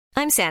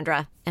I'm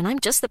Sandra, and I'm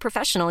just the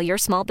professional your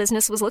small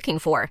business was looking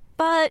for.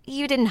 But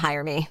you didn't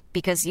hire me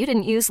because you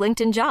didn't use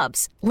LinkedIn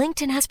Jobs.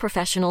 LinkedIn has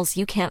professionals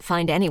you can't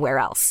find anywhere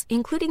else,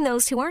 including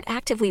those who aren't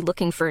actively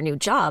looking for a new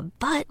job,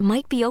 but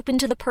might be open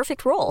to the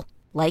perfect role,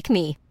 like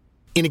me.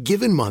 In a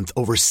given month,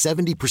 over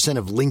 70%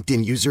 of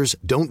LinkedIn users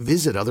don't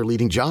visit other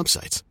leading job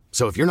sites.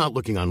 So if you're not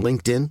looking on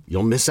LinkedIn,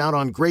 you'll miss out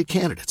on great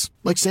candidates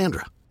like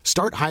Sandra.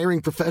 Start hiring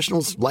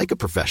professionals like a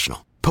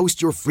professional.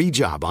 Post your free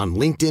job on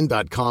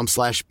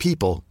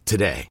linkedin.com/people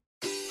today.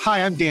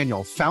 Hi, I'm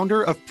Daniel,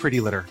 founder of Pretty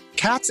Litter.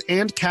 Cats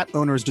and cat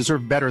owners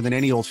deserve better than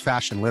any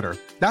old-fashioned litter.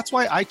 That's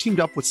why I teamed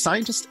up with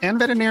scientists and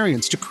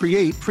veterinarians to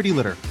create Pretty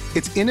Litter.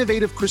 Its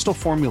innovative crystal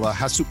formula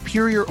has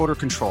superior odor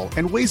control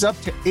and weighs up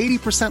to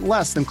 80%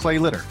 less than clay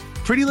litter.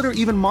 Pretty Litter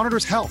even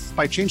monitors health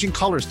by changing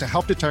colors to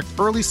help detect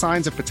early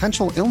signs of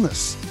potential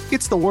illness.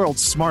 It's the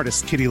world's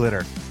smartest kitty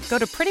litter. Go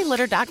to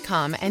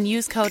prettylitter.com and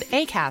use code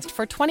ACAST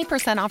for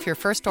 20% off your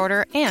first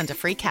order and a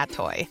free cat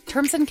toy.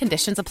 Terms and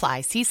conditions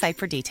apply. See site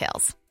for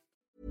details.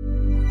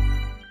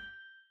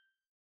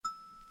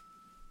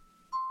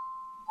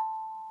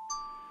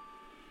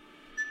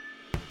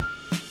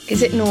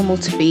 Is it normal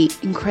to be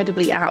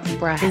incredibly out of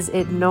breath? Is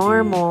it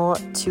normal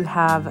to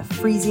have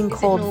freezing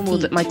cold Is it normal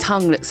feet? that my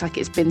tongue looks like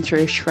it's been through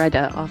a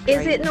shredder after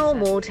Is it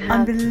normal to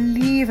have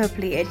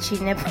unbelievably itchy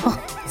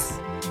nipples?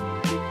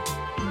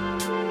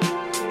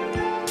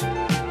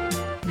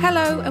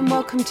 Hello and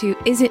welcome to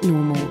Is It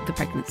Normal, the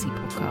Pregnancy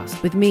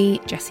Podcast, with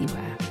me, Jessie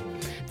Ware.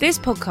 This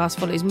podcast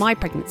follows my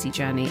pregnancy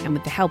journey and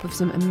with the help of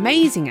some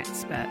amazing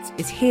experts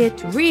is here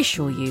to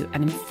reassure you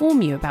and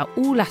inform you about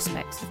all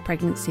aspects of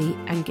pregnancy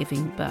and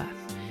giving birth.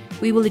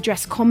 We will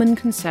address common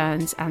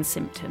concerns and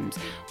symptoms,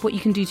 what you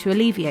can do to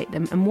alleviate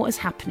them and what is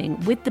happening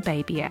with the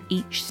baby at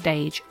each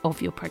stage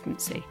of your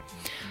pregnancy.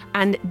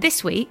 And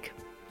this week,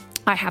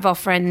 I have our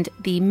friend,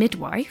 the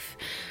midwife,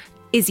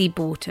 Izzy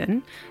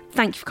Borton.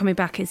 Thank you for coming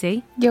back,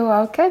 Izzy. You're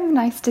welcome.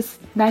 Nice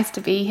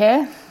to be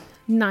here.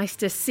 Nice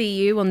to see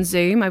you on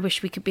Zoom. I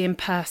wish we could be in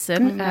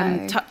person,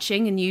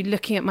 touching and you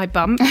looking at my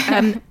bump.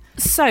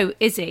 So,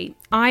 Izzy,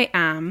 I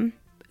am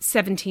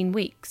 17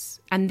 weeks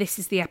and this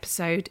is the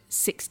episode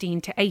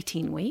 16 to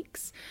 18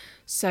 weeks.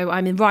 So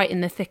I'm right in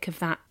the thick of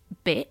that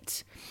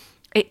bit.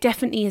 It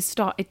definitely has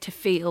started to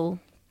feel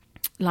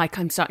like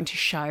I'm starting to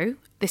show.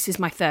 This is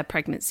my third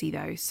pregnancy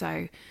though,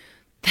 so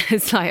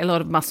there's like a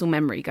lot of muscle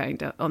memory going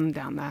on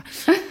down there.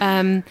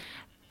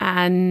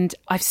 And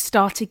I've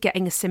started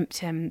getting a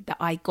symptom that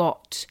I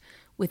got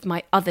with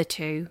my other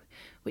two,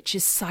 which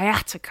is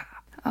sciatica.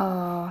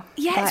 Oh,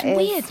 yeah, it's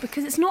weird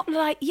because it's not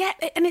like,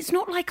 and it's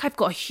not like I've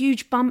got a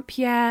huge bump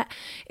yet.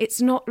 It's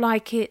not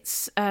like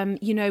it's,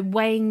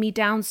 weighing me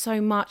down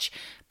so much.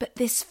 But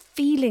this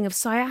feeling of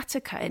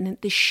sciatica and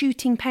the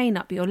shooting pain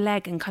up your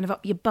leg and kind of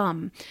up your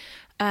bum,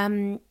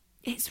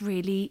 it's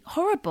really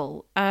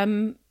horrible.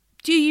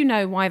 Do you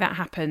know why that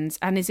happens?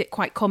 And is it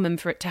quite common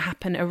for it to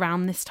happen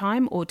around this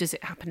time, or does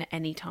it happen at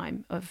any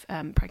time of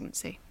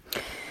pregnancy?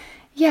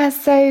 Yeah,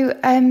 so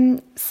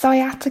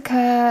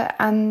sciatica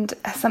and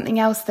something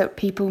else that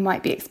people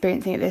might be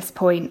experiencing at this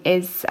point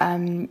is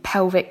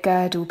pelvic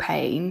girdle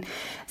pain.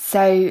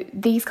 So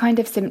these kind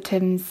of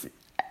symptoms,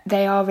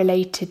 they are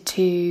related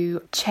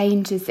to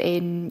changes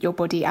in your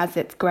body as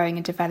it's growing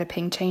and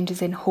developing,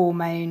 changes in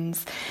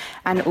hormones,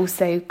 and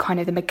also kind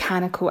of the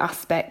mechanical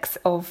aspects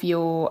of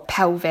your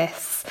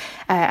pelvis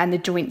and the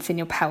joints in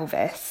your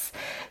pelvis.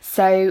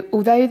 So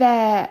although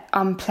they're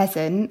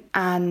unpleasant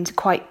and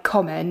quite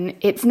common,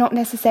 it's not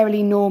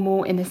necessarily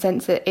normal in the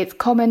sense that it's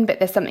common, but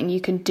there's something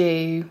you can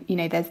do. You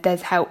know,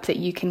 there's help that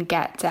you can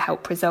get to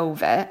help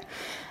resolve it.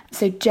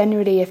 So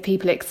generally, if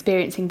people are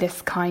experiencing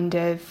this kind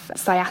of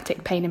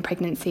sciatic pain in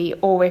pregnancy,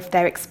 or if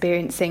they're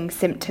experiencing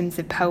symptoms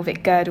of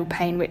pelvic girdle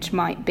pain, which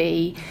might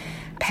be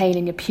pain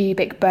in your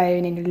pubic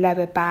bone, in your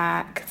lower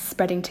back,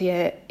 spreading to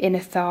your inner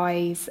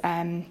thighs,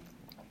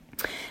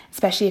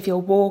 especially if you're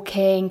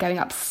walking, going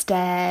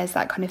upstairs,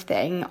 that kind of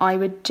thing, I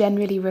would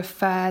generally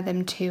refer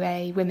them to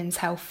a women's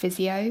health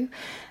physio,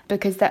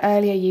 because the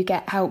earlier you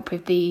get help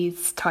with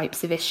these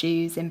types of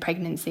issues in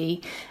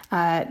pregnancy,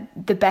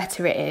 the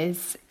better it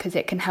is, because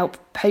it can help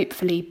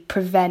hopefully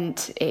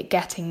prevent it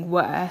getting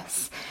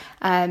worse.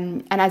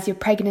 And as your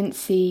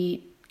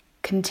pregnancy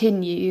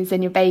continues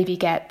and your baby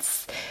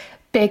gets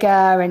bigger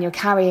and you're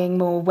carrying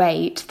more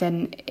weight,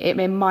 then it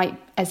might,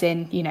 as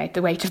in, you know,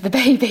 the weight of the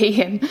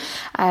baby,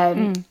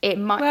 and it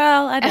might...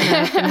 Well, I don't know,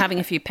 I've been having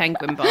a few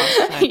penguin baths.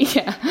 So.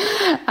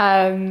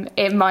 Yeah.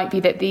 It might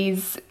be that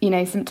these,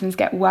 symptoms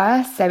get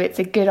worse, so it's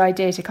a good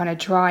idea to kind of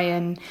try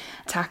and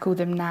tackle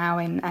them now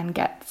and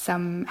get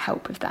some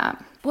help with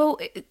that. Well,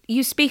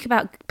 you speak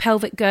about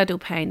pelvic girdle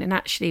pain, and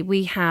actually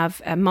we have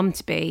a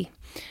mum-to-be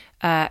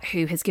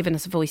who has given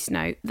us a voice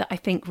note that I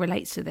think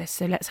relates to this,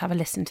 so let's have a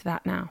listen to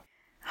that now.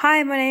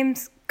 Hi, my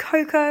name's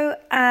Coco,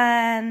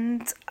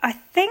 and I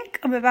think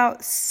I'm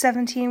about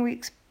 17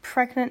 weeks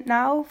pregnant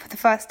now for the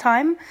first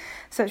time.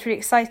 So it's really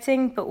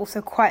exciting, but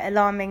also quite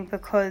alarming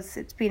because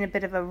it's been a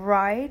bit of a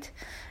ride.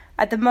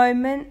 At the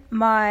moment,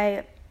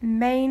 my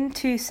main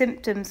two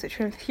symptoms, which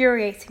are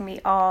infuriating me,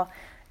 are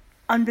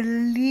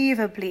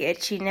unbelievably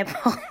itchy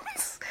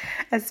nipples,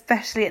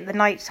 especially at the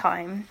night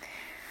time,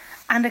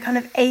 and a kind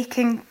of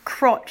aching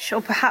crotch,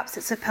 or perhaps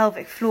it's a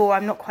pelvic floor.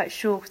 I'm not quite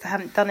sure because I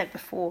haven't done it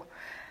before.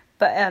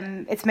 But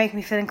it's making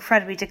me feel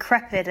incredibly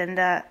decrepit, and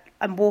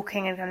I'm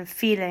walking and kind of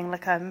feeling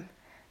like I'm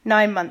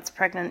 9 months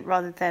pregnant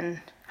rather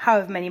than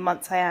however many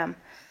months I am.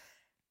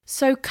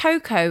 So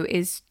Coco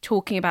is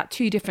talking about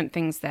two different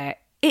things there.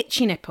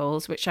 Itchy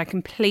nipples, which I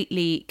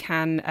completely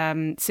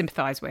can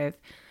sympathise with,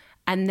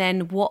 and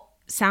then what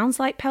sounds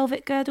like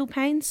pelvic girdle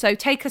pain. So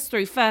take us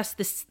through first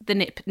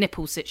the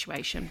nipple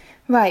situation.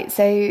 Right,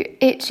 so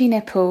itchy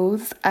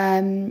nipples.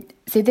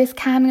 So this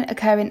can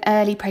occur in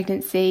early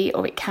pregnancy,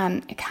 or it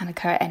can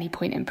occur at any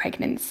point in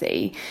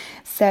pregnancy.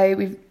 So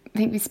I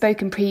think we've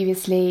spoken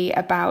previously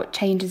about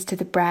changes to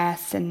the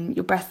breasts, and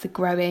your breasts are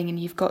growing and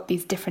you've got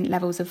these different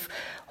levels of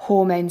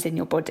hormones in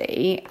your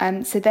body.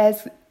 So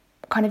there's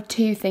kind of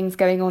two things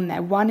going on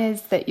there. One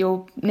is that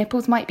your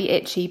nipples might be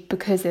itchy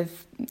because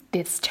of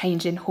this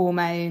change in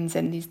hormones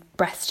and these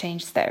breast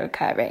changes that are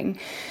occurring.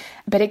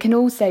 But it can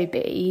also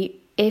be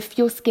if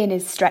your skin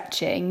is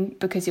stretching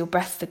because your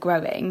breasts are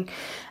growing,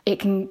 it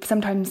can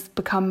sometimes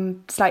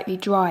become slightly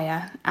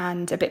drier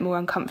and a bit more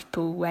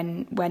uncomfortable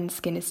when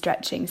skin is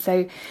stretching.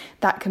 So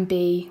that can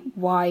be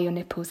why your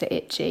nipples are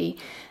itchy.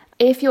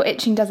 If your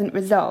itching doesn't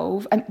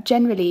resolve, and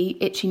generally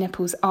itchy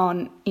nipples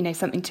aren't,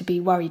 something to be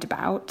worried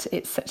about.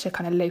 It's such a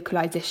kind of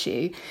localised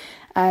issue.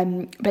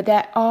 But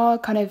there are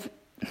kind of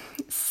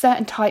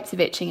certain types of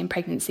itching in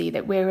pregnancy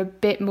that we're a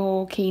bit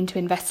more keen to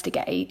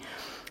investigate.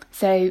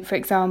 So, for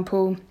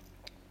example,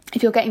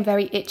 if you're getting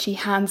very itchy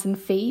hands and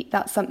feet,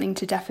 that's something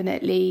to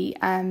definitely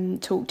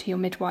talk to your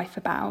midwife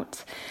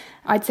about.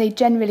 I'd say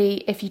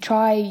generally, if you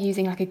try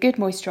using like a good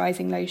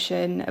moisturising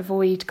lotion,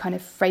 avoid kind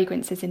of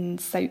fragrances in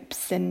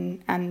soaps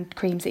and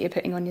creams that you're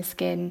putting on your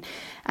skin,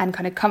 and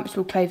kind of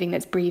comfortable clothing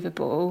that's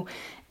breathable,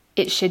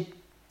 it should,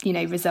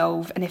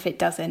 resolve. And if it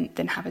doesn't,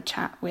 then have a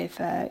chat with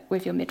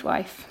your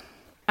midwife.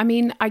 I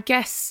mean, I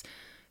guess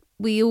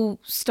we all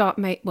start,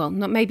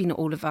 maybe not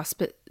all of us,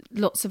 but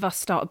lots of us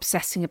start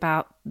obsessing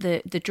about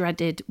the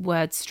dreaded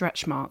word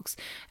stretch marks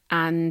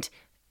and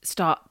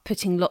start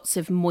putting lots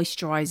of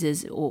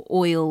moisturisers or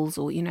oils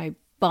or,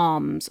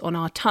 balms on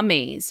our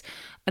tummies.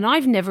 And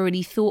I've never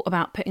really thought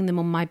about putting them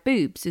on my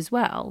boobs as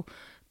well.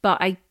 But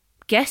I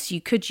guess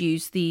you could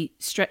use the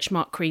stretch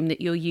mark cream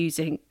that you're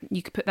using.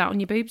 You could put that on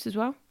your boobs as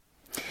well.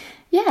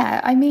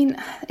 Yeah, I mean,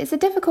 it's a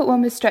difficult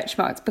one with stretch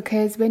marks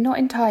because we're not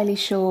entirely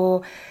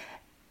sure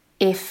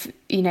if,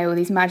 all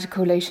these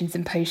magical lotions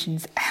and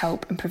potions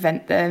help and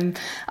prevent them.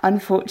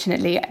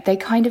 Unfortunately, they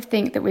kind of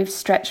think that with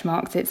stretch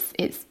marks,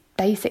 it's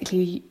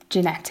basically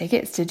genetic.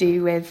 It's to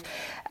do with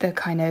the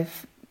kind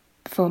of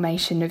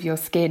formation of your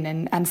skin,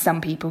 and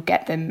some people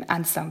get them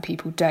and some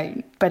people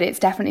don't. But it's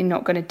definitely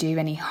not going to do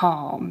any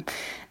harm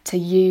to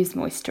use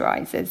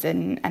moisturisers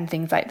and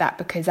things like that,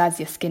 because as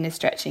your skin is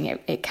stretching,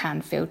 it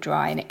can feel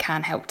dry and it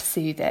can help to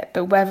soothe it.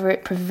 But whether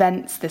it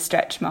prevents the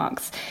stretch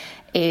marks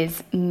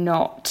is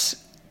not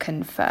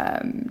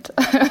confirmed.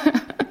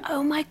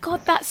 Oh my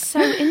God, that's so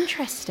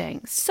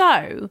interesting.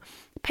 So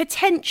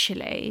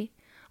potentially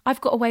I've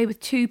got away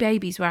with 2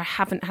 babies where I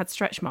haven't had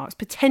stretch marks.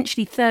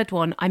 Potentially third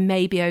one, I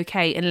may be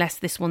okay unless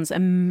this one's a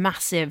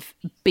massive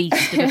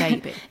beast of a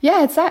baby.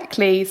 Yeah,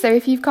 exactly. So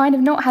if you've kind of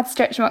not had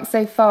stretch marks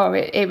so far,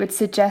 it would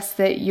suggest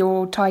that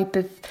your type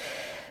of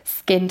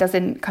skin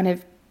doesn't kind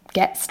of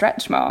get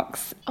stretch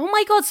marks. Oh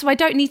my God, so I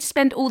don't need to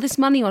spend all this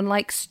money on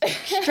like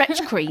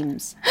stretch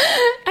creams.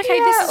 Okay,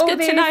 yeah, this is good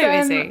to know,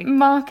 Izzy.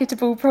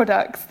 Marketable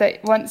products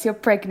that once you're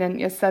pregnant,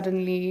 you're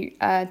suddenly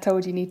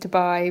told you need to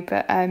buy.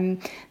 But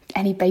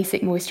any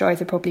basic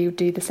moisturiser probably will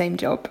do the same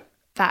job.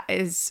 That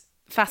is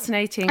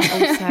fascinating,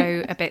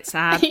 also a bit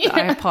sad that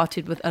I have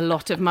parted with a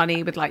lot of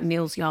money with like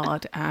Neal's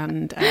Yard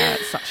and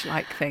such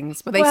like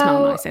things, but they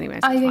smell nice anyway.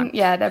 So I think,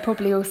 they're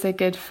probably also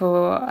good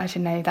for, I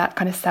don't know, that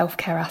kind of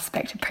self-care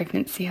aspect of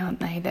pregnancy, aren't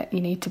they? That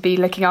you need to be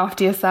looking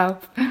after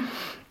yourself.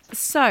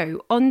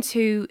 So on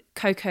to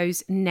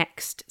Coco's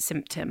next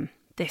symptom,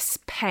 this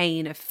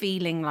pain of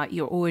feeling like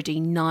you're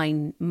already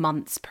 9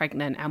 months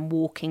pregnant and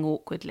walking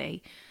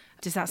awkwardly.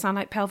 Does that sound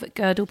like pelvic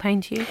girdle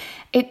pain to you?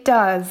 It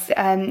does,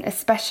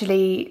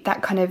 especially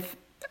that kind of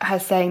her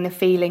saying the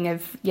feeling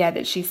of,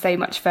 that she's so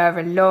much further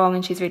along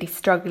and she's really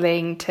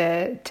struggling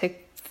to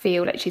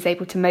feel like she's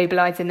able to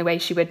mobilise in the way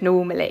she would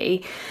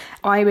normally.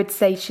 I would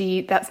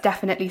say that's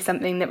definitely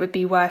something that would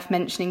be worth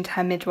mentioning to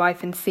her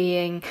midwife and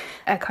seeing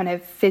a kind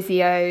of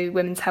physio,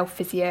 women's health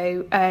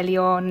physio early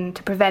on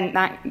to prevent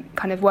that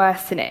kind of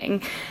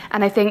worsening.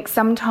 And I think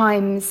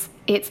sometimes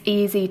it's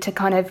easy to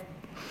kind of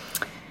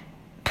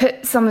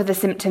put some of the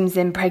symptoms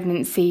in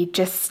pregnancy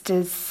just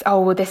as,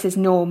 this is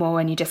normal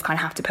and you just kind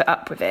of have to put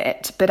up with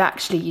it. But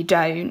actually you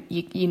don't.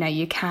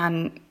 You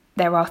can,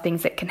 there are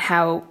things that can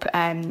help.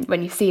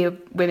 When you see a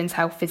women's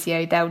health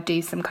physio, they'll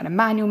do some kind of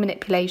manual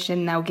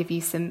manipulation. They'll give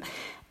you some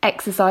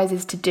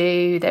exercises to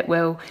do that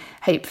will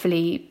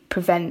hopefully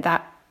prevent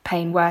that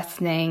pain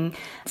worsening.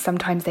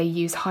 Sometimes they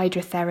use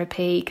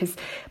hydrotherapy because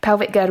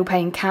pelvic girdle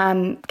pain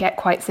can get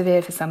quite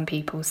severe for some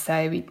people.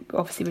 So we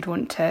obviously would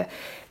want to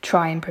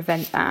try and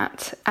prevent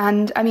that.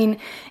 And I mean,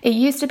 it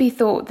used to be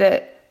thought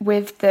that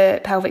with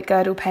the pelvic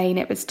girdle pain,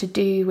 it was to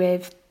do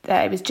with,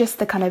 it was just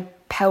the kind of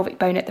pelvic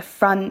bone at the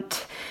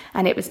front,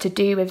 and it was to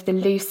do with the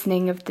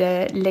loosening of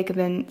the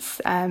ligaments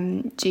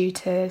due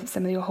to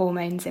some of your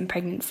hormones in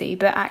pregnancy.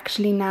 But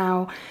actually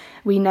now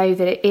we know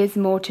that it is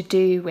more to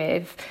do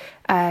with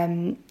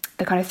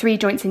the kind of 3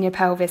 joints in your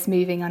pelvis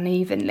moving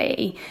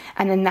unevenly,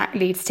 and then that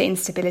leads to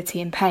instability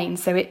and pain.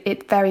 So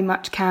it very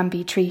much can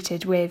be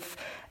treated with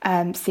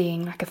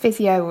seeing like a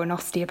physio or an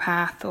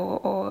osteopath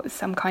or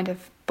some kind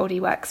of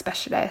bodywork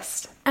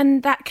specialist.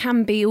 And that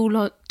can be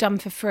all done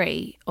for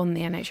free on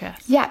the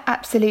NHS? Yeah,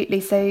 absolutely.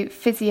 So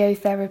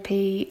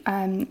physiotherapy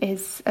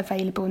is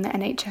available in the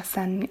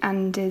NHS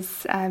and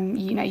is,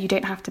 you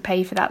don't have to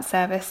pay for that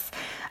service.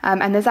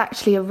 And there's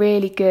actually a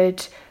really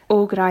good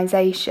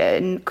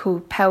organisation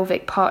called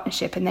Pelvic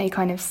Partnership, and they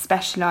kind of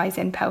specialise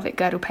in pelvic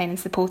girdle pain and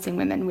supporting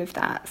women with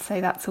that.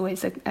 So that's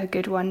always a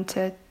good one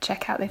to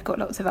check out. They've got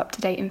lots of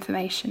up-to-date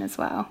information as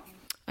well.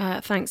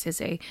 Thanks,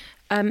 Izzy.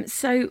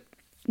 So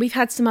we've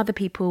had some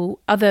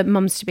other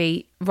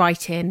mums-to-be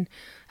write in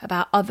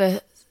about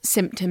other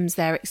symptoms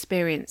they're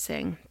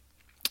experiencing.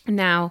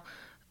 Now,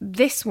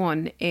 this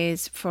one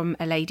is from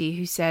a lady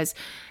who says,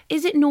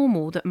 is it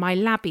normal that my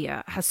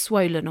labia has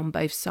swollen on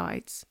both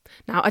sides?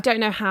 Now, I don't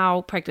know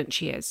how pregnant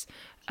she is,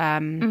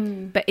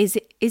 but is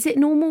it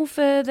normal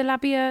for the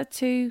labia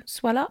to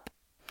swell up?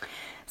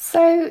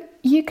 So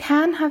you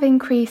do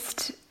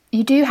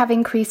have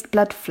increased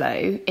blood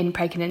flow in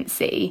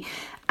pregnancy.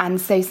 And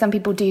so some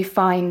people do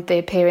find the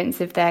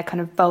appearance of their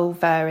kind of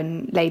vulva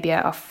and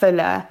labia are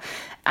fuller.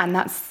 And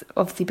that's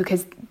obviously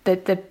because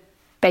the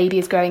baby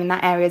is growing in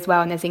that area as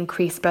well, and there's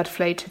increased blood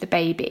flow to the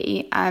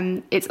baby.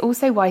 It's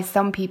also why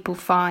some people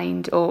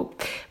find, or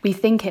we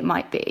think it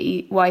might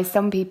be, why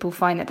some people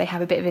find that they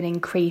have a bit of an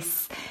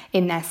increase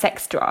in their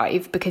sex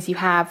drive, because you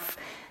have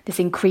this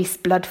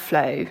increased blood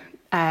flow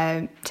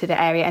to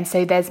the area. And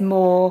so there's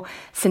more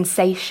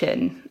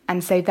sensation.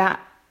 And so that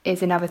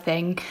is another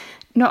thing.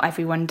 Not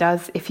everyone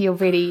does. If you're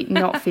really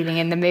not feeling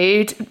in the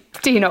mood,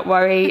 do not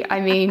worry.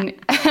 I mean,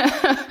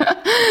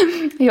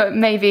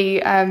 maybe,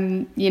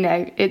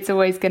 it's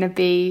always going to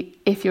be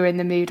if you're in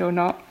the mood or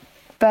not.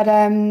 But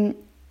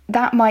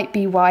that might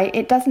be why.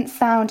 It doesn't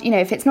sound,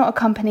 if it's not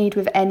accompanied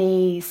with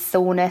any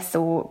soreness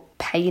or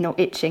pain or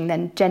itching,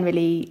 then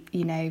generally,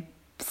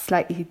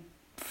 slightly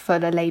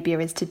fuller labia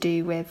is to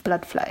do with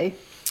blood flow.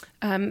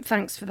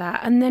 Thanks for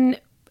that. And then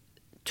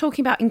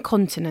talking about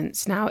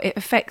incontinence, now it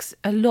affects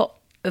a lot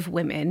of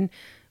women,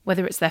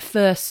 whether it's their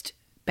first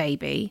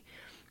baby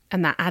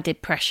and that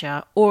added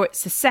pressure, or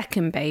it's the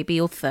second baby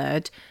or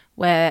third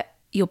where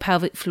your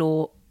pelvic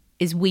floor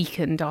is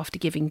weakened after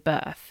giving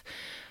birth.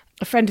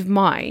 A friend of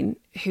mine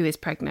who is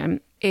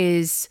pregnant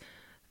is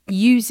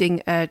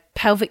using a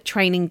pelvic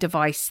training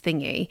device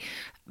thingy,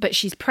 but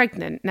she's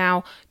pregnant.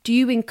 Now, do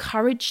you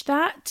encourage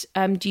that?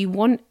 Do you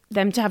want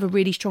them to have a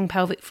really strong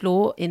pelvic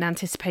floor in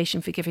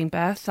anticipation for giving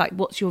birth? Like,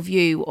 what's your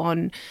view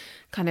on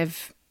kind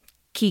of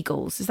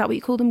Kegels? Is that what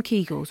you call them?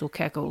 Kegels or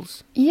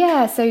Kegels?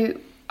 Yeah, so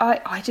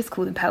I just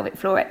call them pelvic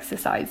floor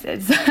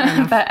exercises.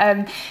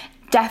 But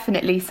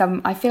definitely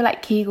I feel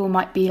like Kegel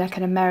might be like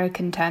an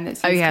American term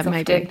that's used as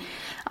often.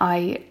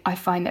 I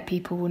find that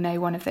people will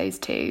know one of those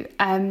two.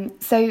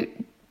 So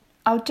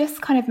I'll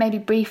just kind of maybe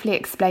briefly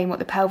explain what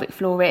the pelvic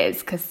floor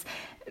is, because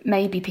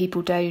maybe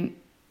people don't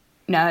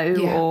know,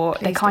 or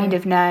they kind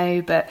of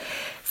know, but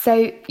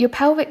so your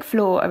pelvic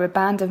floor are a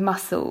band of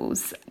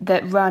muscles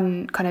that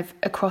run kind of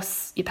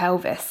across your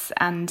pelvis,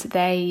 and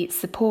they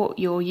support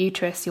your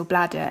uterus, your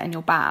bladder and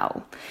your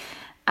bowel.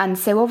 And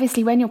so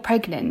obviously when you're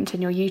pregnant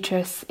and your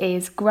uterus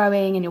is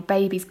growing and your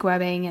baby's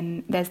growing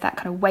and there's that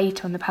kind of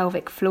weight on the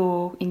pelvic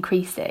floor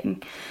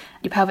increasing,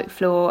 your pelvic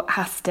floor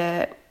has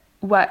to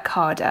work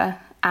harder,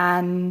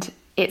 and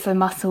it's a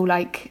muscle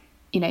like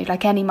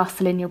any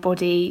muscle in your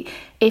body.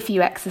 If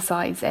you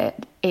exercise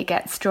it, it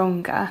gets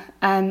stronger.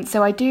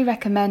 So I do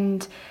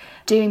recommend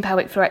doing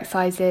pelvic floor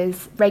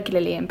exercises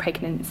regularly in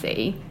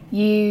pregnancy.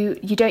 You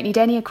don't need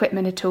any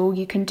equipment at all.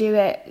 You can do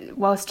it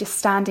whilst just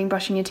standing,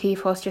 brushing your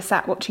teeth, whilst you're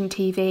sat watching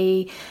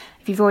TV.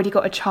 If you've already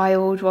got a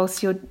child,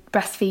 whilst you're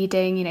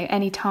breastfeeding,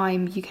 any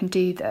time you can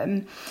do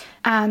them.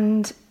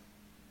 And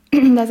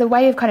there's a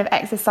way of kind of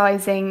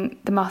exercising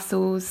the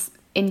muscles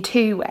in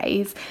 2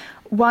 ways.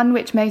 One,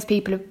 which most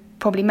people are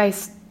probably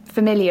most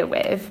familiar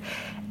with,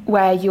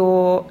 where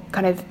you're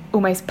kind of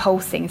almost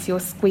pulsing, so you're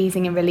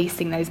squeezing and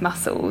releasing those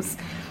muscles.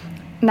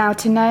 Now,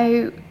 to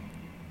know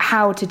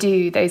how to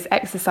do those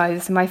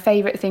exercises, my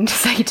favourite thing to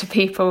say to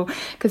people,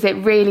 because it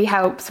really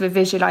helps with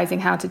visualising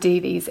how to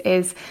do these,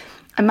 is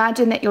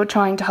imagine that you're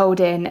trying to hold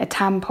in a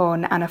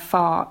tampon and a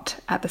fart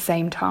at the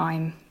same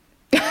time.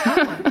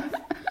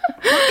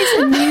 That is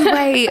a new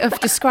way of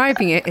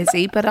describing it,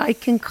 Izzy, but I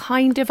can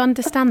kind of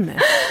understand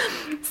this.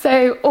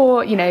 So,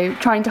 or,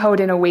 trying to hold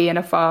in a wee and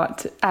a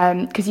fart,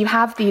 because you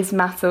have these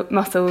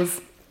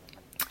muscles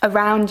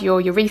around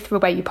your urethra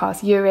where you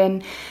pass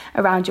urine,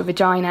 around your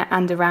vagina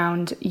and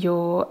around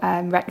your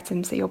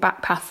rectum, so your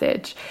back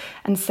passage.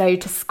 And so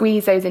to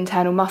squeeze those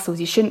internal muscles,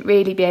 you shouldn't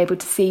really be able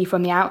to see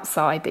from the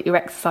outside that you're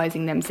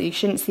exercising them. So you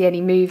shouldn't see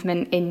any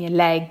movement in your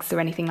legs or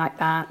anything like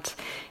that.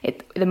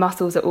 The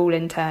muscles are all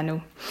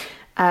internal.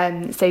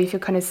 So if you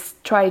kind of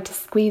try to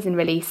squeeze and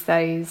release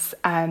those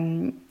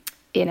in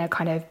a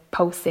kind of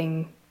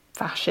pulsing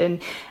fashion,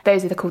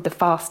 those are called the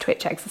fast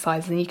twitch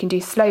exercises. And you can do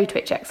slow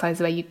twitch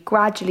exercises where you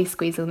gradually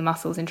squeeze all the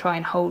muscles and try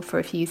and hold for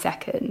a few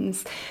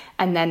seconds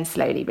and then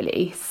slowly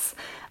release.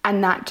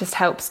 And that just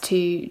helps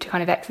to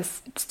kind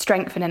of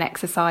strengthen and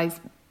exercise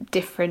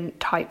different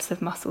types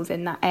of muscles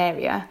in that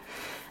area.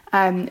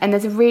 And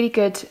there's a really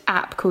good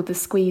app called the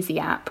Squeezy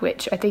app,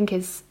 which I think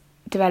is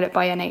developed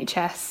by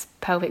NHS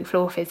pelvic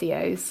floor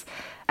physios.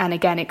 And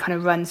again, it kind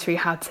of runs through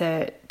how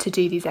to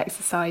do these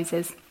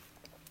exercises.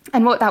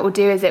 And what that will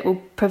do is it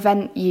will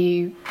prevent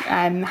you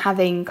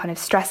having kind of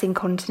stress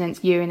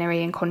incontinence,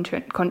 urinary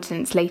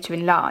incontinence later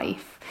in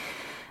life,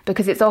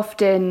 because it's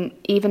often,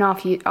 even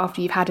after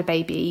you've had a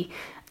baby,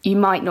 you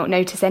might not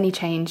notice any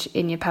change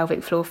in your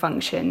pelvic floor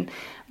function.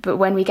 But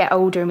when we get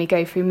older and we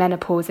go through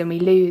menopause and we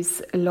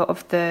lose a lot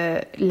of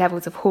the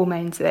levels of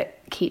hormones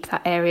that keep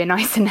that area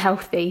nice and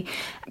healthy,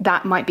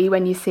 that might be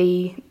when you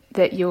see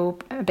that you're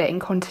a bit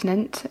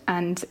incontinent,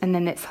 and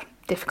then it's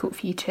difficult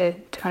for you to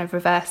kind of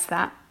reverse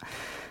that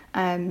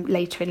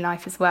later in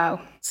life as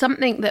well.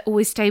 Something that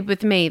always stayed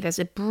with me, there's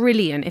a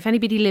brilliant, if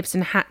anybody lives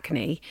in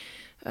Hackney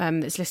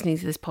that's listening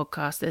to this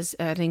podcast, there's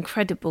an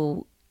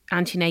incredible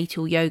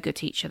antenatal yoga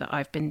teacher that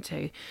I've been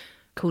to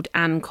called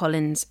Anne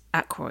Collins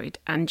Ackroyd,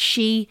 and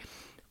she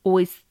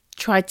always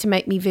tried to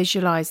make me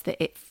visualise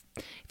that if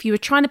you were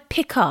trying to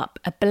pick up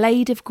a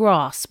blade of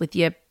grass with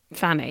your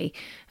fanny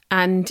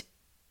and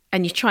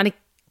you're trying to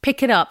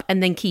pick it up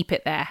and then keep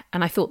it there,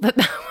 and I thought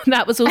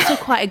that was also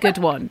quite a good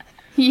one.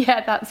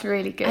 Yeah, that's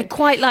really good. I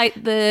quite like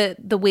the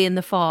wee and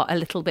the fart a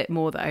little bit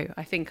more, though,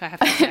 I think I have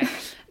to say.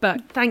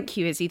 But thank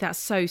you, Izzy. That's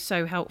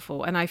so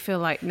helpful. And I feel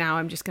like now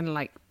I'm just going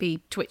to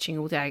be twitching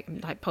all day,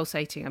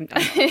 pulsating. I'm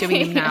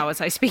doing them now as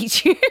I speak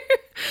to you.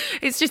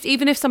 It's just,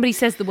 even if somebody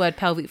says the word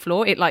pelvic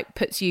floor, it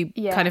puts you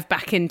kind of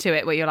back into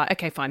it, where you're like,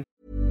 okay, fine.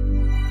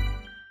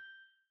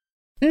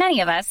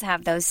 Many of us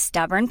have those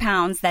stubborn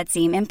pounds that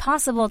seem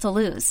impossible to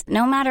lose,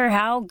 no matter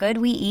how good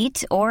we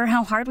eat or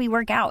how hard we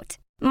work out.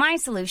 My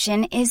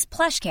solution is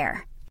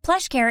PlushCare.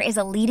 PlushCare is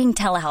a leading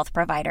telehealth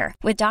provider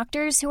with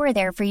doctors who are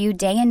there for you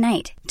day and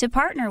night to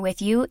partner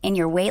with you in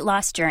your weight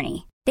loss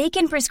journey. They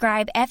can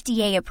prescribe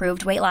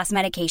FDA-approved weight loss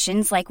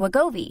medications like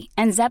Wegovy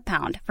and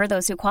Zepbound for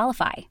those who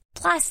qualify.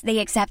 Plus, they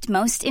accept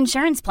most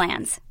insurance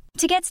plans.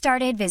 To get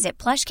started, visit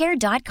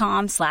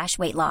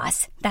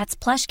plushcare.com/weightloss. That's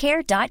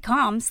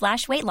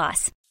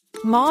plushcare.com/weightloss.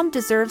 Mom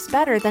deserves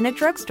better than a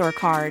drugstore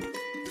card.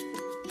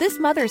 This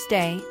Mother's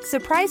Day,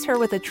 surprise her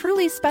with a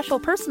truly special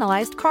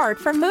personalized card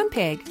from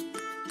Moonpig.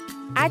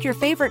 Add your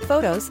favorite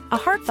photos, a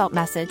heartfelt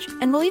message,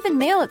 and we'll even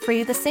mail it for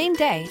you the same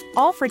day,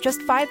 all for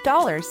just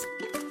 $5.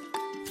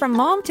 From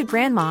mom to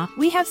grandma,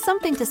 we have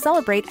something to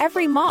celebrate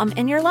every mom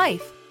in your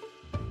life.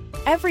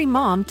 Every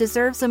mom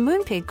deserves a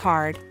Moonpig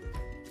card.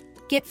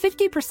 Get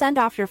 50%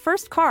 off your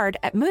first card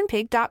at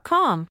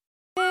moonpig.com.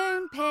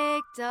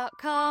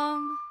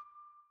 Moonpig.com.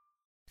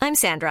 I'm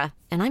Sandra,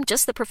 and I'm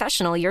just the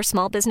professional your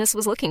small business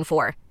was looking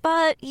for.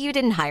 But you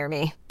didn't hire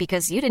me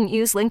because you didn't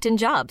use LinkedIn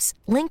Jobs.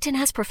 LinkedIn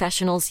has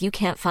professionals you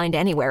can't find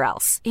anywhere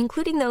else,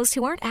 including those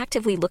who aren't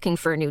actively looking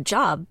for a new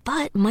job,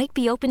 but might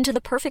be open to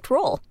the perfect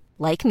role,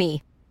 like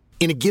me.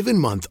 In a given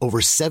month, over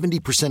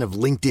 70% of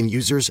LinkedIn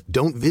users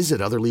don't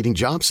visit other leading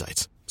job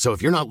sites. So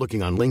if you're not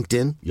looking on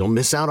LinkedIn, you'll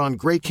miss out on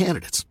great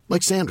candidates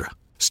like Sandra.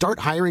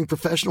 Start hiring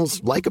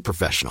professionals like a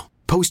professional.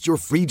 Post your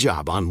free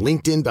job on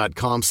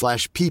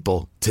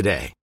linkedin.com/people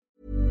today.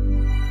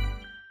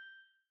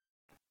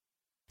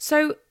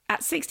 So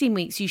at 16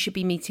 weeks, you should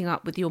be meeting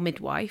up with your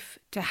midwife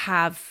to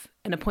have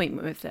an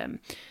appointment with them.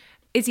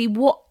 Izzy,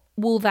 what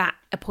will that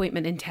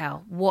appointment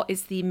entail? What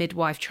is the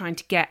midwife trying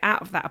to get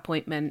out of that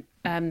appointment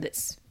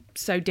that's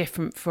so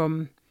different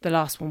from the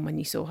last one when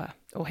you saw her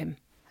or him?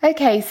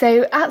 Okay,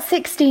 so at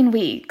 16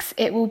 weeks,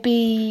 it will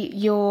be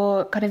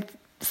your kind of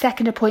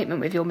second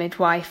appointment with your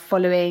midwife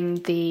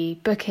following the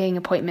booking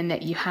appointment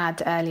that you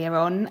had earlier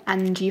on,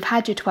 and you've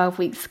had your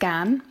 12-week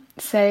scan.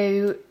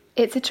 So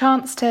it's a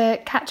chance to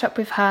catch up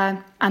with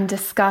her and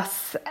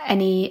discuss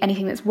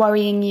anything that's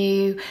worrying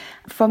you.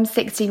 From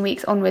 16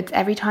 weeks onwards,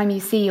 every time you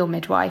see your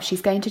midwife,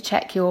 she's going to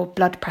check your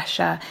blood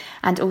pressure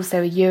and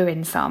also a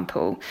urine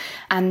sample.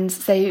 And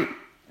so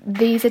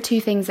these are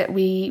two things that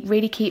we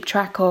really keep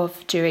track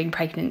of during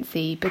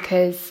pregnancy,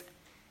 because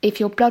if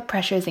your blood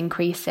pressure is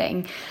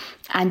increasing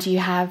and you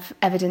have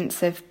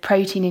evidence of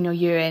protein in your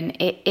urine,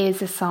 it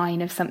is a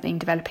sign of something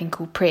developing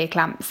called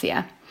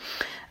preeclampsia.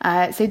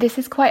 So this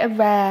is quite a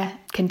rare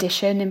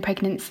condition in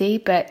pregnancy,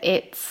 but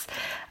it's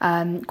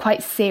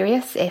quite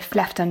serious if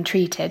left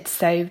untreated.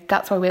 So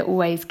that's why we're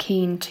always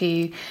keen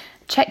to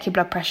check your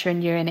blood pressure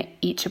and urine at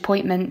each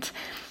appointment.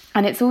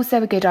 And it's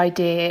also a good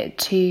idea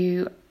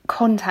to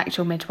contact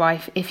your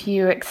midwife if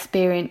you're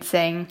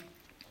experiencing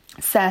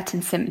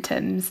certain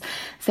symptoms.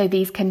 So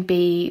these can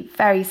be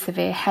very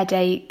severe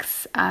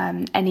headaches,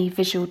 any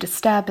visual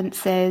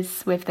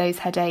disturbances with those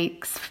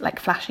headaches, like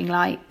flashing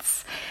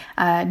lights,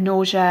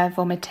 nausea,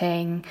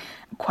 vomiting,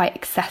 quite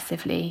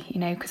excessively,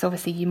 because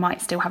obviously you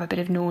might still have a bit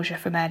of nausea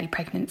from early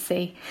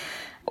pregnancy.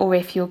 Or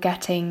if you're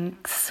getting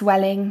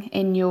swelling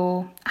in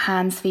your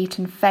hands, feet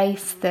and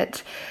face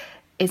that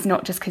is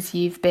not just because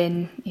you've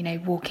been,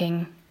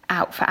 walking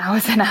out for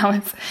hours and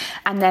hours,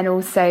 and then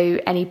also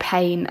any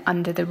pain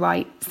under the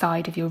right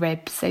side of your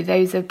ribs. So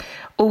those are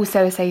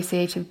also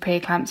associated with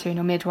preeclampsia, and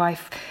your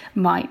midwife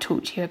might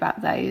talk to you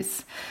about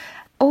those.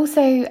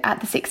 Also, at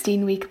the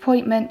 16-week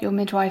appointment, your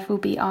midwife will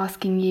be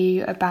asking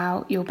you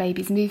about your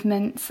baby's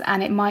movements,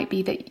 and it might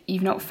be that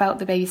you've not felt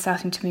the baby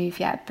starting to move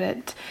yet,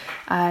 but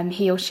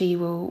he or she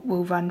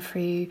will run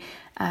through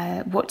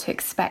what to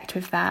expect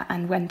with that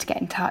and when to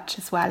get in touch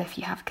as well if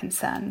you have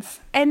concerns.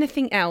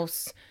 Anything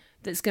else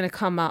that's going to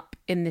come up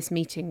in this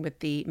meeting with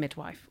the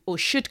midwife, or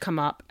should come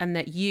up, and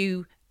that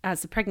you,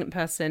 as a pregnant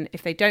person,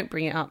 if they don't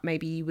bring it up,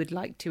 maybe you would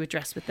like to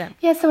address with them?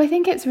 Yeah, so I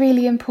think it's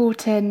really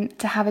important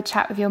to have a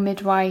chat with your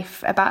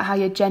midwife about how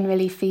you're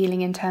generally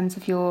feeling in terms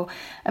of your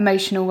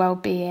emotional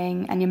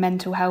well-being and your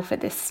mental health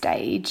at this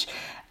stage.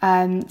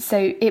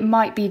 So it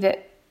might be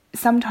that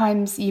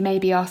sometimes you may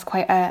be asked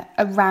quite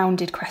a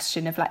rounded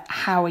question of like,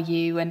 how are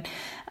you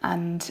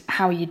and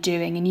how are you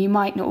doing? And you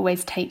might not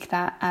always take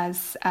that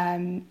as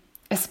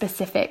a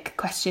specific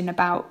question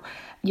about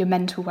your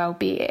mental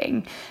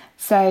well-being.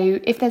 So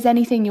if there's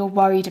anything you're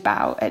worried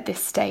about at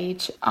this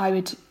stage, I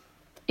would,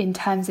 in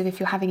terms of if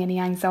you're having any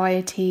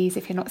anxieties,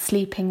 if you're not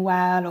sleeping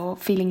well or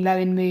feeling low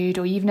in mood,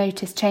 or you've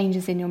noticed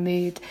changes in your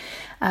mood,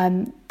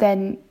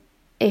 then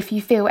if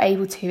you feel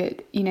able to,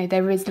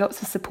 there is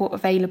lots of support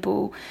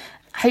available.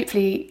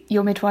 Hopefully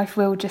your midwife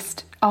will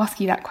just ask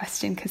you that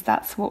question, because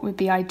that's what would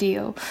be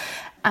ideal.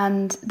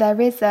 And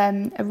there is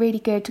a really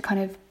good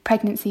kind of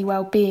pregnancy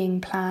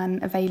wellbeing plan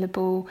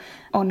available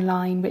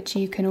online, which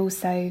you can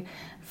also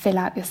fill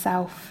out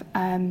yourself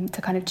to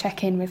kind of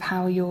check in with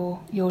how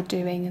you're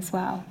doing as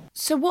well.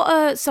 So what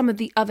are some of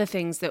the other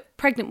things that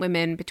pregnant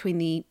women between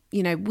the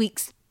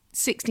weeks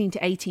 16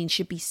 to 18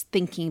 should be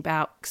thinking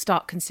about,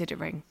 start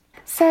considering?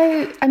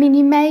 So,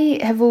 you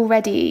may have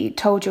already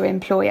told your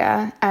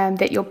employer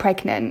that you're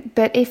pregnant,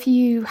 but if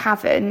you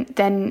haven't,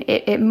 then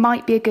it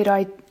might be a good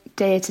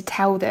idea to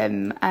tell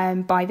them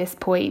by this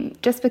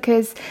point, just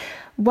because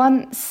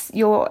once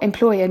your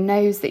employer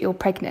knows that you're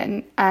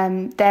pregnant,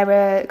 there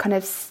are kind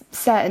of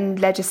certain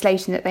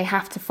legislation that they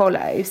have to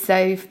follow.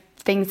 So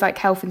things like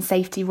health and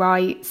safety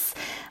rights,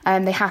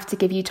 they have to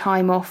give you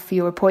time off for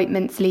your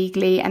appointments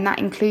legally, and that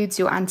includes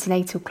your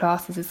antenatal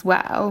classes as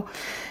well.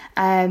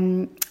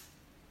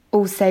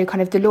 Also,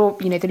 kind of the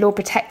law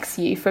protects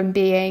you from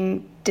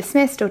being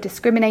dismissed or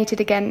discriminated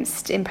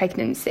against in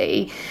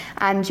pregnancy,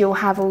 and you'll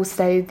have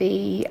also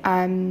the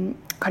kind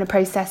of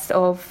process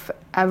of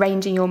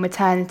arranging your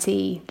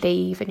maternity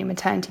leave and your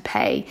maternity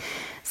pay.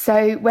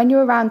 So when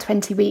you're around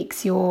 20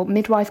 weeks, your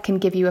midwife can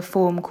give you a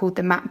form called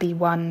the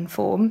MAPB1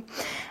 form,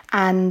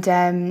 and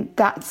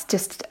that's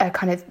just a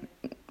kind of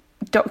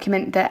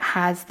document that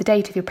has the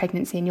date of your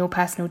pregnancy and your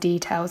personal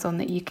details on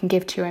that you can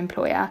give to your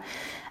employer.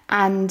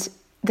 And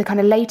the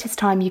kind of latest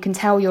time you can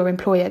tell your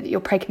employer that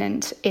you're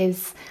pregnant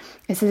is,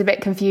 this is a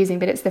bit confusing,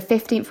 but it's the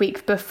 15th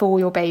week before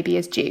your baby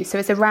is due. So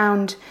it's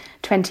around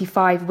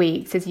 25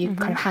 weeks, as you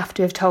kind of have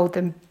to have told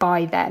them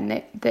by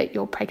then that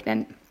you're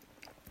pregnant.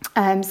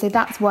 So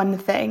that's one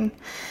thing.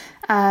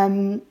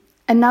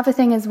 Another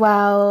thing as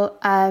well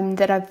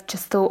that I've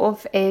just thought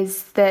of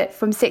is that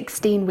from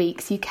 16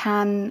 weeks you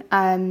can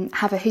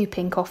have a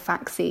whooping cough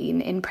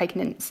vaccine in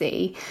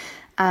pregnancy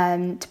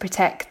to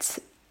protect.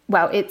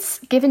 Well, it's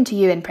given to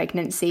you in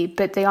pregnancy,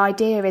 but the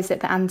idea is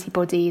that the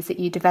antibodies that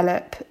you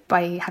develop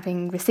by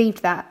having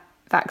received that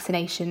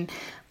vaccination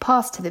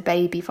pass to the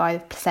baby via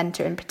the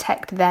placenta and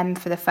protect them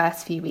for the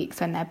first few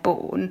weeks when they're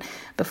born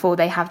before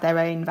they have their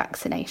own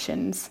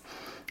vaccinations.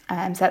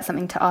 So that's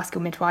something to ask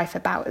your midwife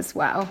about as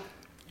well.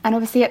 And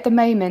obviously at the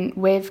moment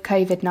with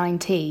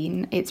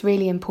COVID-19, it's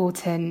really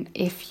important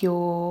if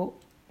you're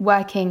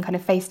working kind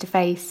of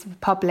face-to-face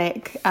with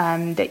public,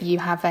 that you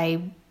have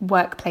a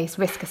workplace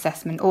risk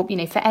assessment, or,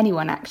 for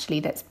anyone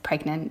actually that's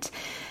pregnant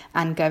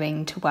and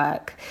going to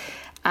work.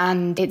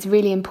 And it's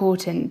really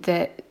important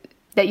that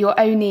you're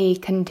only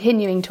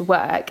continuing to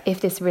work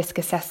if this risk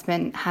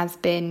assessment has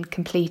been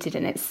completed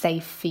and it's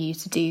safe for you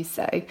to do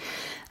so.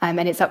 And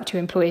it's up to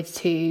employers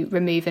to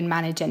remove and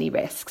manage any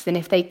risks. And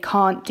if they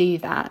can't do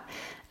that,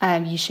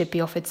 you should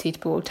be offered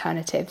suitable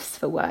alternatives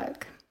for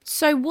work.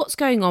 So what's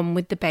going on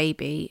with the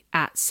baby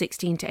at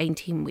 16 to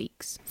 18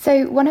 weeks?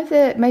 So one of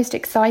the most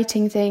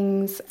exciting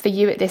things for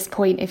you at this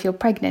point, if you're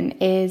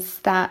pregnant, is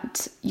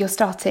that you're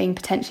starting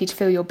potentially to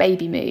feel your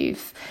baby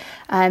move.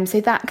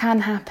 So that can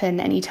happen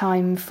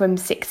anytime from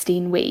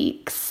 16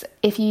 weeks.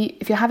 If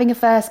you're having a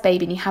first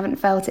baby and you haven't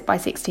felt it by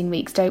 16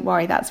 weeks, don't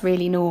worry, that's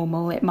really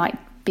normal. It might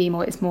be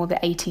more, it's more the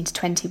 18 to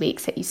 20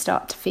 weeks that you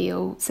start to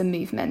feel some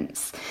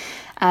movements.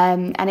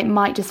 And it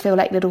might just feel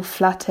like little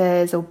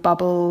flutters or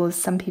bubbles.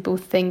 Some people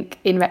think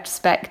in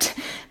retrospect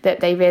that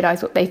they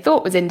realise what they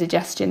thought was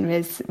indigestion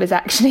was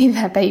actually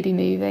their baby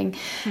moving.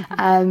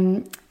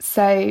 Mm-hmm.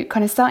 So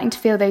kind of starting to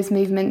feel those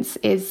movements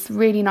is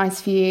really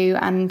nice for you,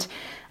 and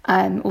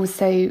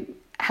also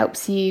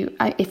helps you,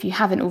 if you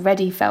haven't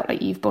already felt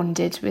like you've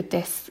bonded with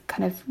this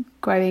kind of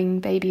growing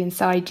baby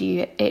inside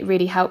you, it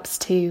really helps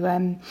to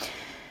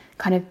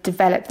kind of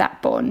develop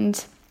that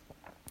bond.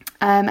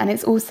 And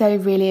it's also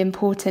really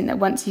important that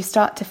once you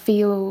start to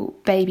feel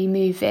baby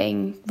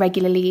moving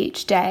regularly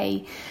each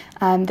day,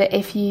 that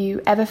if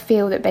you ever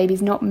feel that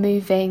baby's not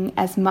moving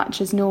as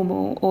much as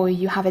normal, or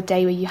you have a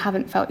day where you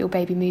haven't felt your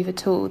baby move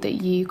at all, that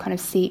you kind of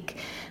seek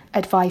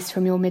advice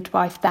from your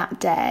midwife that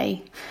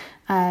day.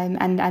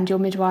 And your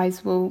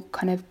midwives will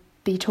kind of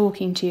be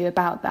talking to you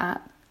about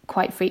that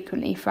quite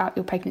frequently throughout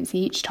your pregnancy.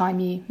 Each time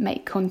you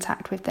make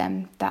contact with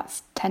them,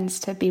 that tends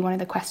to be one of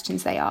the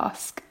questions they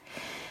ask.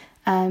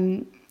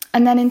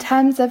 And then in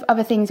terms of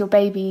other things your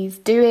baby's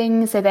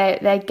doing, so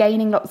they're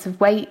gaining lots of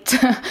weight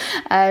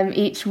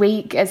each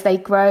week as they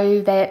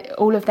grow.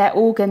 All of their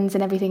organs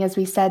and everything, as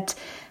we said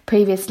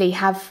previously,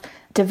 have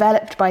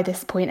developed by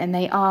this point, and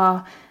they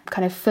are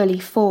kind of fully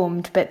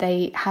formed, but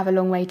they have a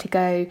long way to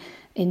go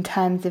in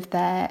terms of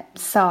their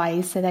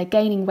size. So they're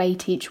gaining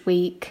weight each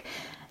week.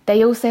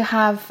 They also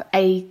have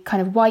a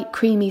kind of white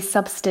creamy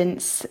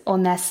substance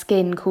on their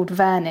skin called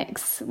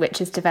vernix, which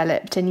has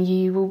developed, and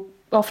you will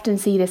often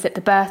see this at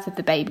the birth of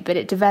the baby, but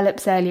it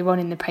develops earlier on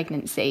in the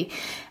pregnancy,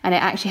 and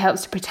it actually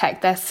helps to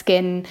protect their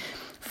skin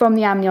from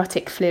the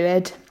amniotic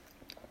fluid,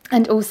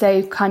 and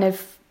also kind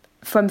of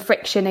from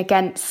friction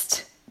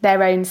against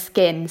their own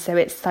skin. So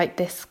it's like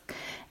this,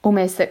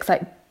 almost looks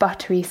like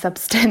buttery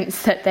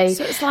substance that they...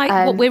 So it's like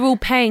what we're all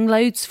paying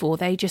loads for,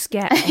 they just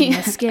get on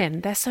their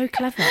skin. They're so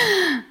clever.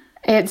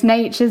 It's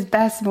nature's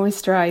best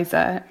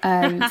moisturiser.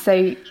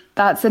 So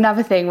that's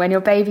another thing. When your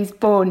baby's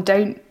born,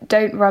 don't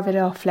rub it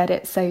off, let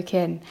it soak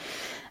in.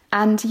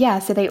 And yeah,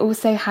 so they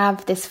also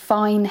have this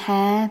fine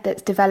hair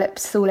that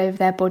develops all over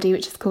their body,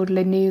 which is called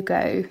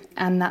lanugo.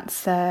 And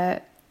that's,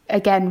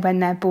 again, when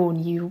they're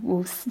born, you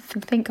will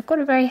think, I've got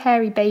a very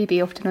hairy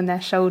baby, often on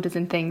their shoulders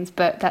and things,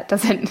 but that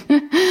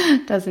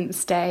doesn't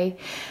stay.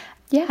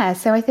 Yeah,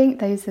 so I think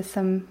those are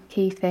some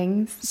key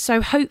things.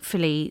 So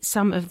hopefully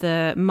some of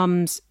the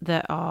mums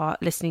that are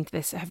listening to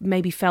this have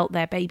maybe felt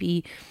their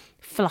baby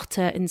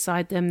flutter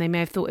inside them. They may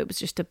have thought it was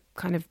just a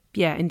kind of,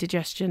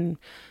 indigestion,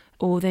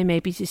 or they may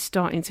be just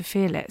starting to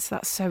feel it. So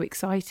that's so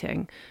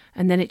exciting.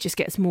 And then it just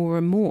gets more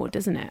and more,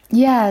 doesn't it?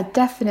 Yeah,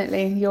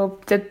 definitely.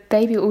 The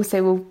baby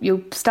also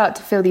you'll start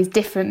to feel these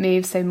different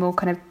moves, so more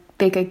kind of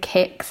bigger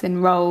kicks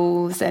and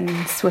rolls and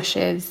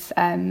swooshes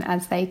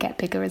as they get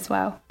bigger as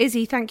well.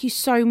 Izzy, thank you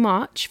so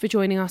much for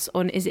joining us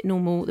on Is It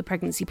Normal, the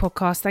pregnancy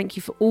podcast. Thank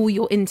you for all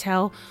your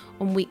intel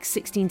on weeks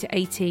 16 to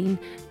 18,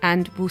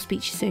 and we'll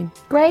speak to you soon.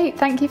 Great,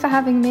 thank you for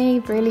having me.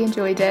 Really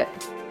enjoyed it.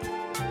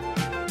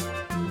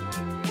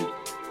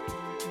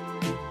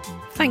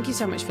 Thank you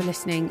so much for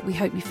listening. We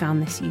hope you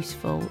found this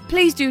useful.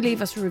 Please do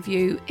leave us a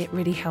review. It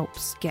really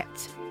helps get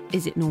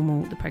Is It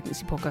Normal, the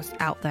pregnancy podcast,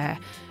 out there.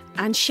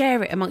 And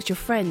share it amongst your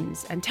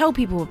friends and tell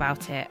people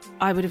about it.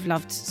 I would have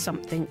loved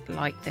something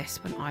like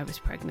this when I was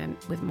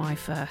pregnant with my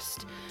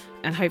first.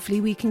 And hopefully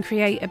we can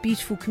create a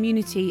beautiful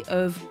community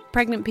of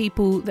pregnant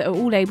people that are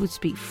all able to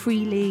speak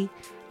freely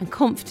and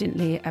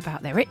confidently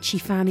about their itchy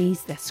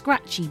fannies, their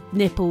scratchy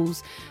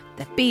nipples,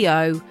 their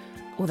BO,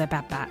 or their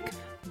bad back.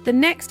 The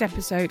next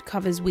episode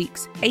covers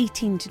weeks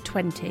 18 to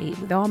 20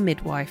 with our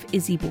midwife,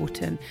 Izzy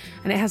Borton,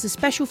 and it has a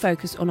special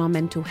focus on our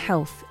mental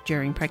health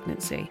during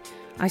pregnancy.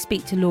 I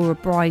speak to Laura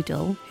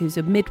Bridle, who's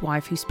a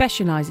midwife who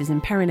specialises in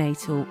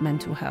perinatal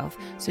mental health,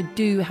 so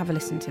do have a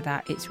listen to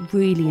that. It's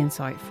really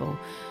insightful.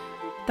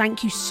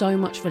 Thank you so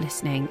much for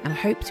listening, and I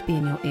hope to be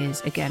in your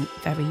ears again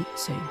very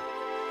soon.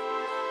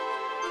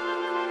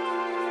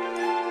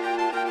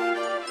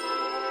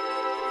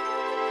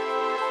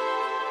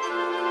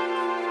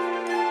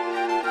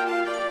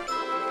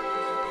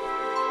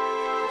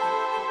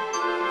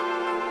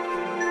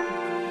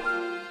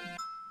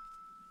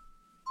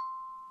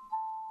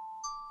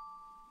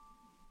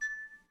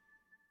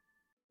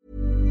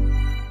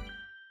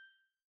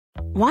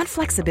 Want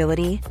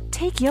flexibility?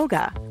 Take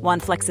yoga.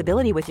 Want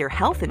flexibility with your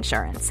health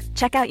insurance?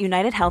 Check out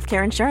United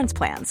Healthcare Insurance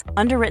Plans.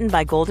 Underwritten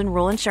by Golden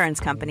Rule Insurance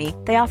Company,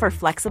 they offer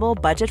flexible,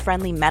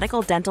 budget-friendly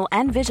medical, dental,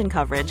 and vision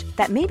coverage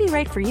that may be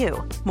right for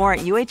you. More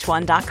at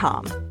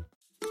UH1.com.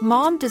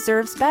 Mom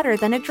deserves better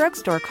than a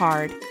drugstore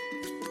card.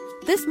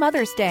 This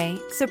Mother's Day,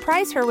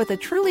 surprise her with a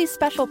truly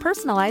special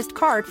personalized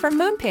card from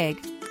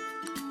Moonpig.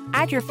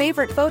 Add your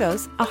favorite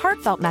photos, a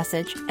heartfelt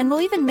message, and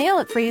we'll even mail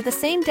it for you the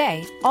same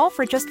day, all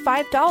for just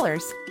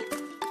 $5.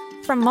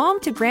 From mom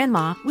to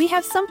grandma, we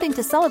have something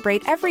to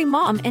celebrate every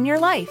mom in your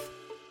life.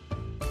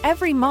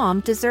 Every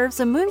mom deserves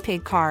a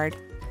Moonpig card.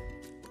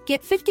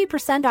 Get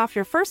 50% off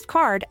your first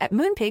card at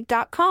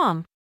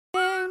Moonpig.com.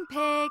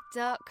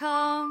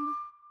 Moonpig.com